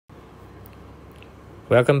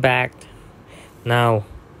Welcome back. Now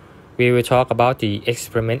we will talk about the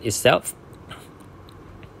experiment itself.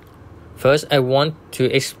 First, I want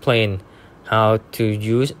to explain how to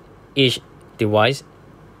use each device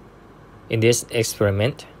in this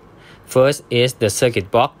experiment. First is the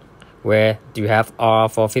circuit box, where you have R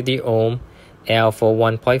for 50 ohm, L for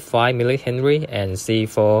 1.5 millihenry, and C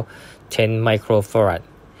for 10 microfarad.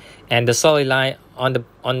 And the solid line on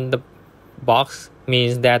the box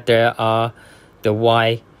means that there are the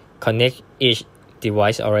wire connect each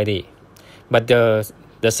device already, but the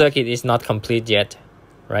circuit is not complete yet,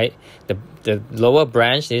 right? The lower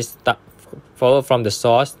branch is followed from the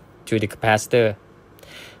source to the capacitor,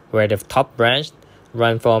 where the top branch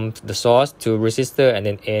run from the source to resistor and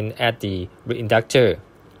then end at the inductor.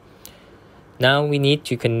 Now we need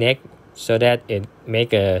to connect so that it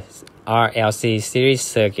make a RLC series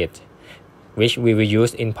circuit, which we will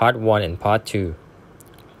use in part 1 and part 2.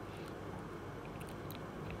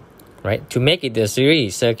 Right? To make it a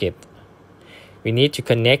series circuit, we need to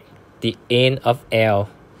connect the end of L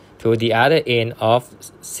to the other end of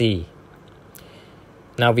C.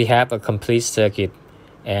 Now we have a complete circuit,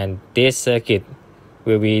 and this circuit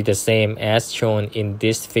will be the same as shown in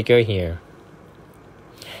this figure here.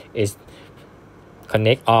 It's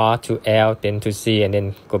connect R to L, then to C, and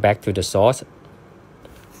then go back to the source.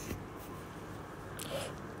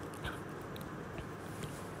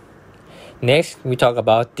 Next, we talk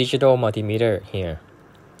about digital multimeter here.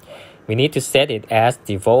 We need to set it as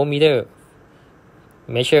the voltmeter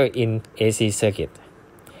measured in AC circuit.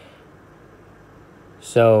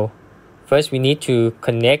 So first we need to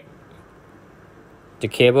connect the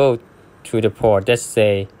cable to the port that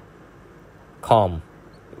say COM,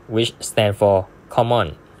 which stands for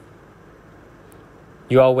common.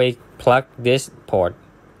 You always plug this port,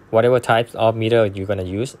 whatever types of meter you're gonna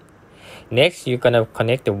use. Next, you're gonna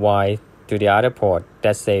connect the wire to the other port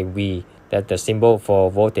that say V, that's the symbol for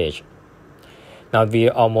voltage. Now we're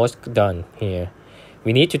almost done here.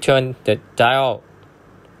 We need to turn the dial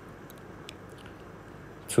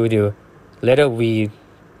to the letter V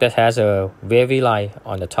that has a wavy line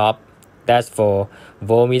on the top. That's for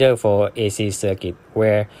voltmeter for AC circuit,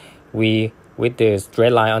 where we with the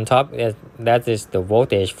straight line on top, that is the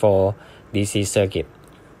voltage for DC circuit.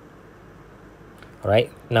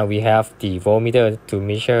 Alright, now we have the voltmeter to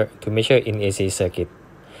measure in AC circuit.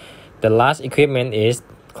 The last equipment is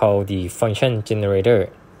called the function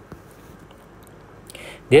generator.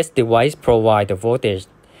 This device provides the voltage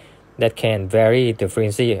that can vary the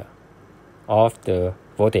frequency of the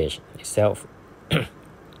voltage itself.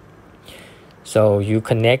 So you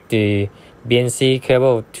connect the BNC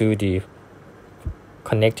cable to the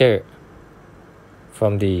connector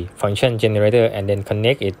from the function generator, and then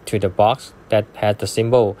connect it to the box that has the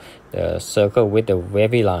symbol, the circle with the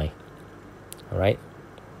wavy line. Alright.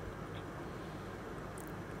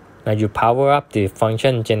 Now you power up the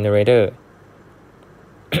function generator.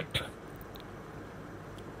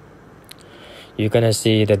 You're gonna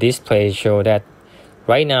see the display show that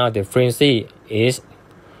right now the frequency is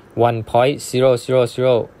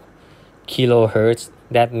 1.000 kilohertz.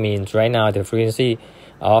 That means right now the frequency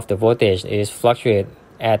of the voltage is fluctuate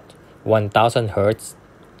at 1000 hertz.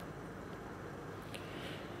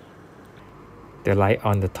 The light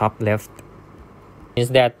on the top left is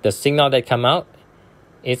that the signal that come out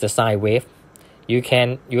is a sine wave. You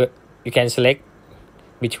can select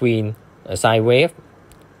between a sine wave,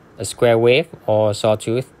 a square wave, or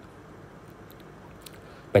sawtooth.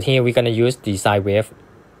 But here we're gonna use the sine wave.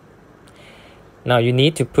 Now you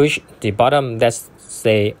need to push the bottom that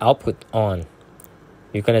say output on.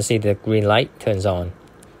 You're gonna see the green light turns on,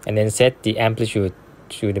 and then set the amplitude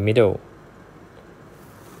to the middle.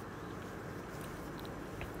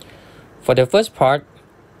 For the first part,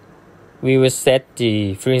 we will set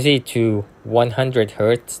the frequency to 100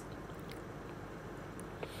 Hertz.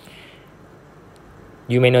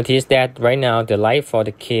 You may notice that right now the light for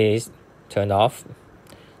the key is turned off,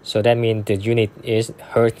 so that means the unit is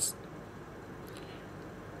Hertz.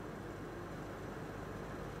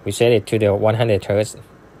 We set it to the 100 Hertz.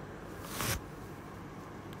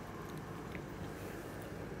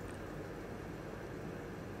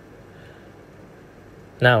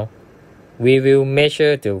 Now, we will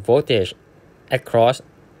measure the voltage across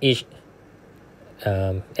each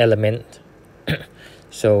element.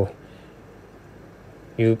 So,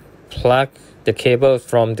 you plug the cable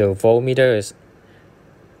from the voltmeters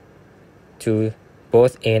to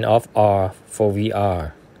both ends of R for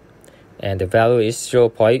VR, and the value is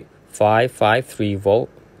 0.553 volt.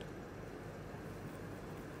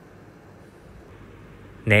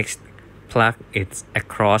 Next, plug it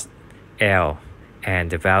across L and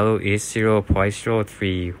the value is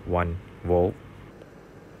 0.031 volt.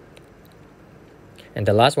 And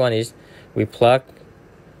the last one is we plug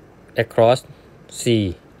across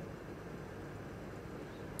C.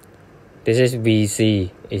 This is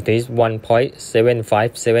VC. It is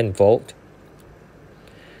 1.757 volt.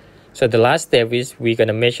 So the last step is we're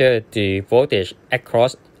gonna measure the voltage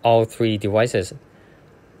across all three devices,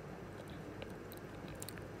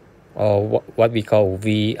 or what we call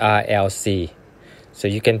VRLC. So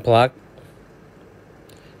you can plug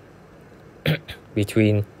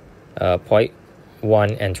between point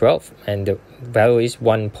 1 and 12, and the value is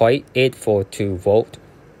 1.842 volt.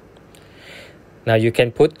 Now you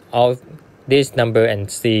can put all this number and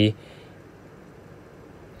see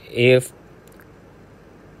if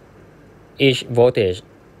each voltage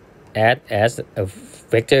act as a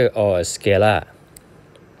vector or a scalar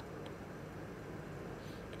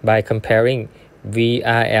by comparing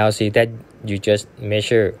VRLC that you just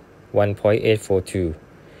measure 1.842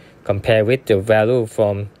 compare with the value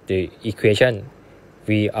from the equation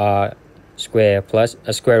VR square plus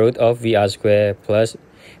a square root of VR square plus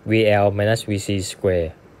VL minus VC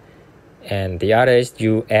square, and the other is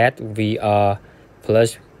you add VR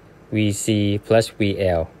plus VC plus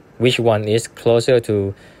VL. Which one is closer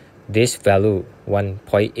to this value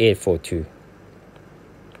 1.842?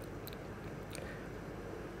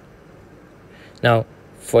 Now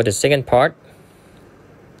for the second part,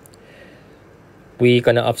 we're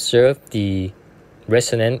gonna observe the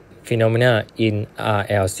resonant phenomena in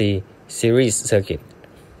RLC series circuit.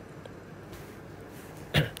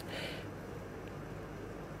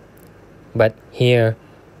 But here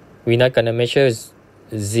we're not gonna measure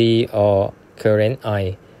Z or current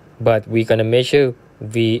I, but we're gonna measure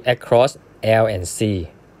V across L and C.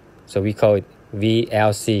 So we call it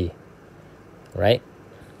VLC, right?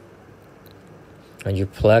 And you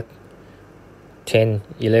plug 10,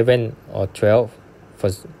 11 or 12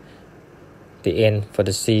 for the end for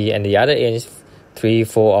the C, and the other end is 3,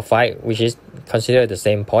 4 or 5, which is considered the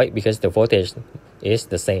same point because the voltage is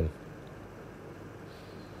the same.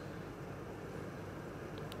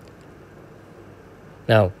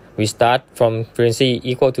 Now we start from frequency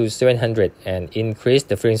equal to 700 and increase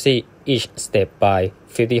the frequency each step by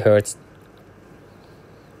 50 Hertz.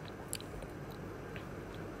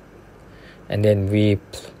 And then we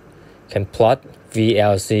can plot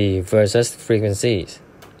VLC versus frequencies.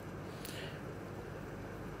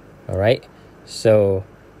 Alright, so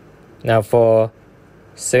now for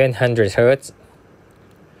 700 Hertz,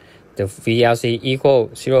 the VLC equal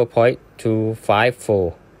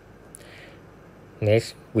 0.254.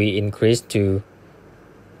 Next, we increase to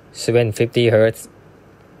 750 Hertz.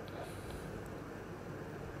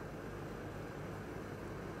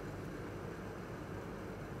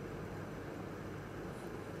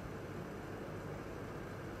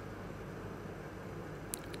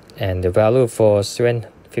 And the value for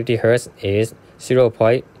 750 Hertz is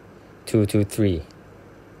 0.223.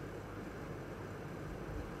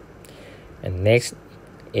 And next,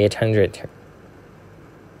 800.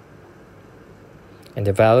 And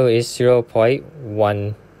the value is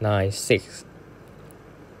 0.196.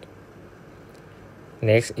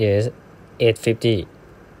 Next is 850.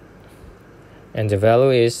 And the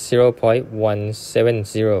value is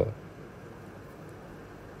 0.170.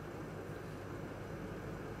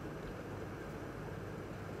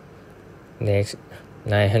 Next,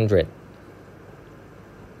 900.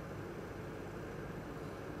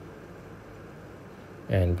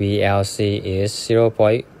 And VLC is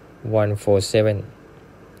 0.147.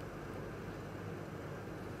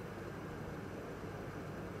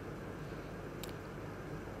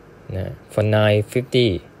 Now, for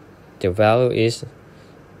 950, the value is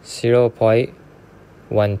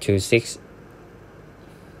 0.126.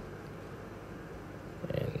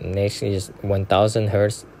 And next is 1000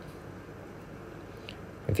 Hertz.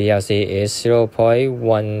 VLC is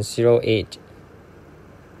 0.108.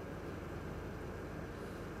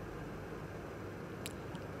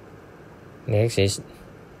 Next is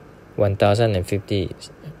 1050.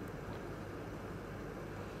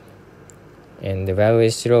 And the value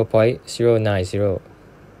is 0.090.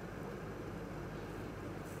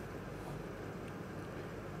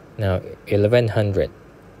 Now 1100.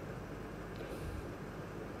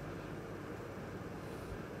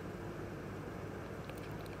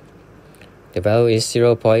 The value is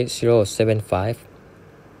 0.075.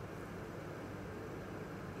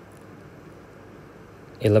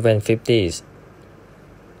 1150 is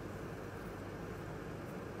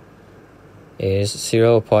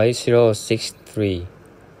 0.063.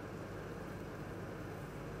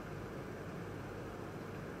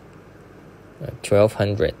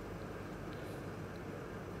 $1200.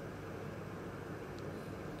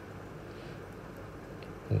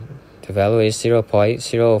 The value is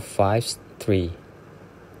 0.053.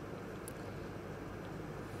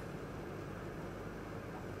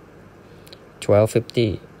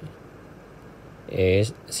 $12.50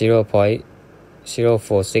 is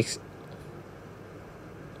 0.046.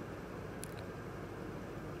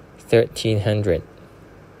 1300.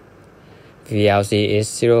 VLC is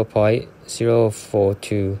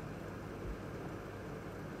 0.042.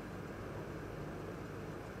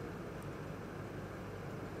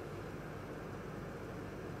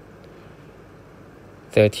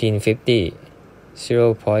 $13.50,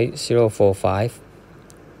 0.045.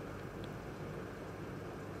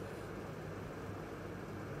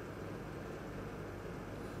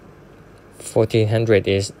 $1400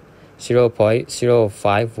 is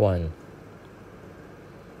 0.051.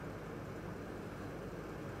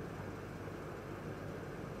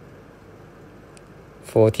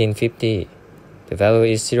 $14.50. The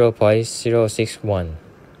value is 0.061.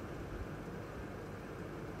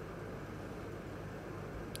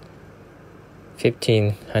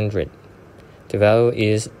 $1500. The value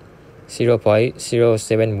is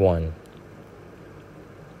 0.071.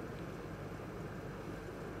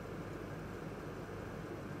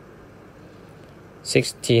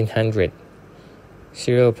 $1600.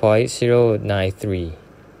 0.093.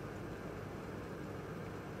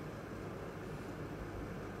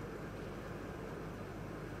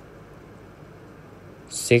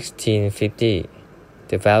 $1650.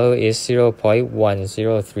 The value is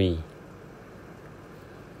 0.103.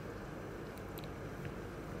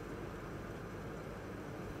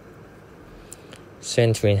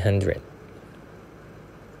 $1700.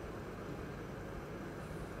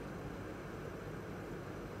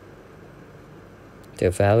 The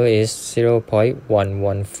value is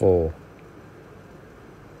 0.114.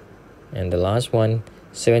 And the last one,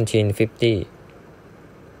 1750.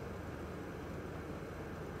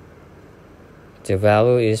 The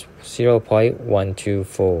value is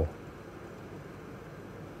 0.124.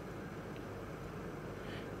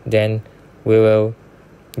 Then we will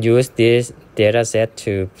use this data set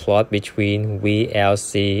to plot between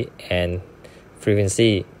VLC and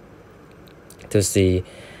frequency to see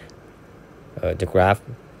the graph,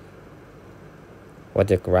 what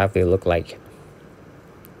the graph will look like.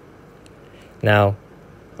 Now,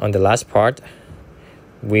 on the last part,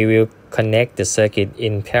 we will connect the circuit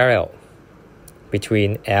in parallel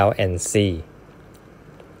between L and C.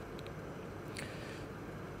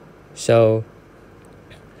 So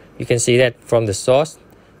you can see that from the source,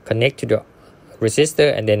 connect to the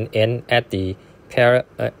resistor and then end at the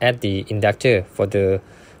inductor. For the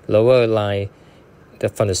lower line,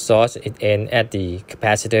 from the source, it ends at the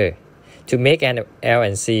capacitor. To make an L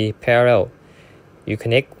and C parallel, you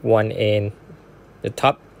connect one end,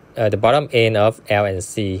 the bottom end of L and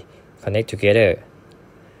C connect together.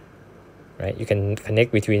 Right? You can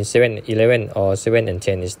connect between 7 and 11 or 7 and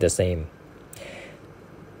 10 is the same.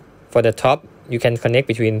 For the top, you can connect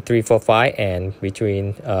between 3, 4, 5 and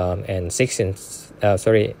between and 6 and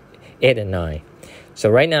 8 and 9. So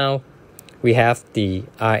right now we have the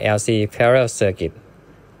RLC parallel circuit.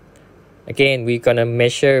 Again, we're gonna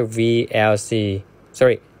measure VLC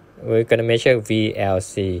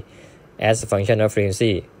as a function of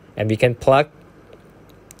frequency, and we can plug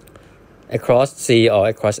across C or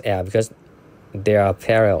across L because they are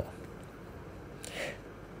parallel.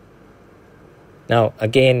 Now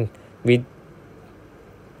again, we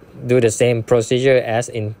do the same procedure as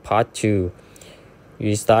in part 2.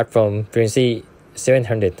 You start from frequency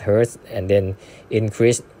 700 Hz and then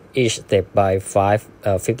increase each step by 50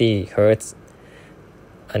 Hz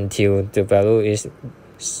until the value is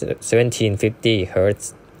 1750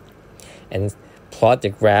 Hz, and plot the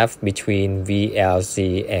graph between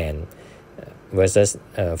VLC and versus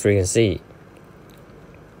frequency.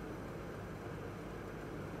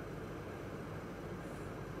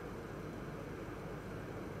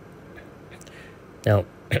 Now,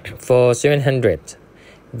 for 700,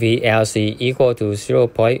 VLC equal to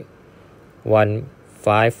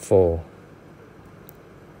 0.154.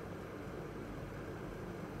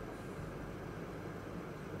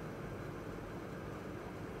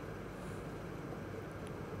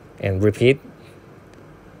 And repeat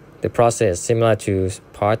the process similar to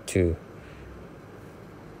part 2.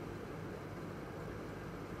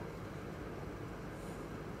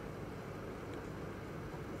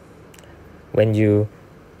 When you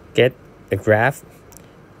get the graph,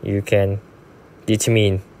 you can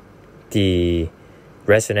determine the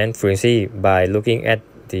resonant frequency by looking at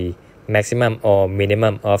the maximum or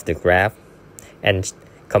minimum of the graph and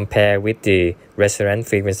compare with the resonant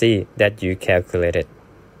frequency that you calculated.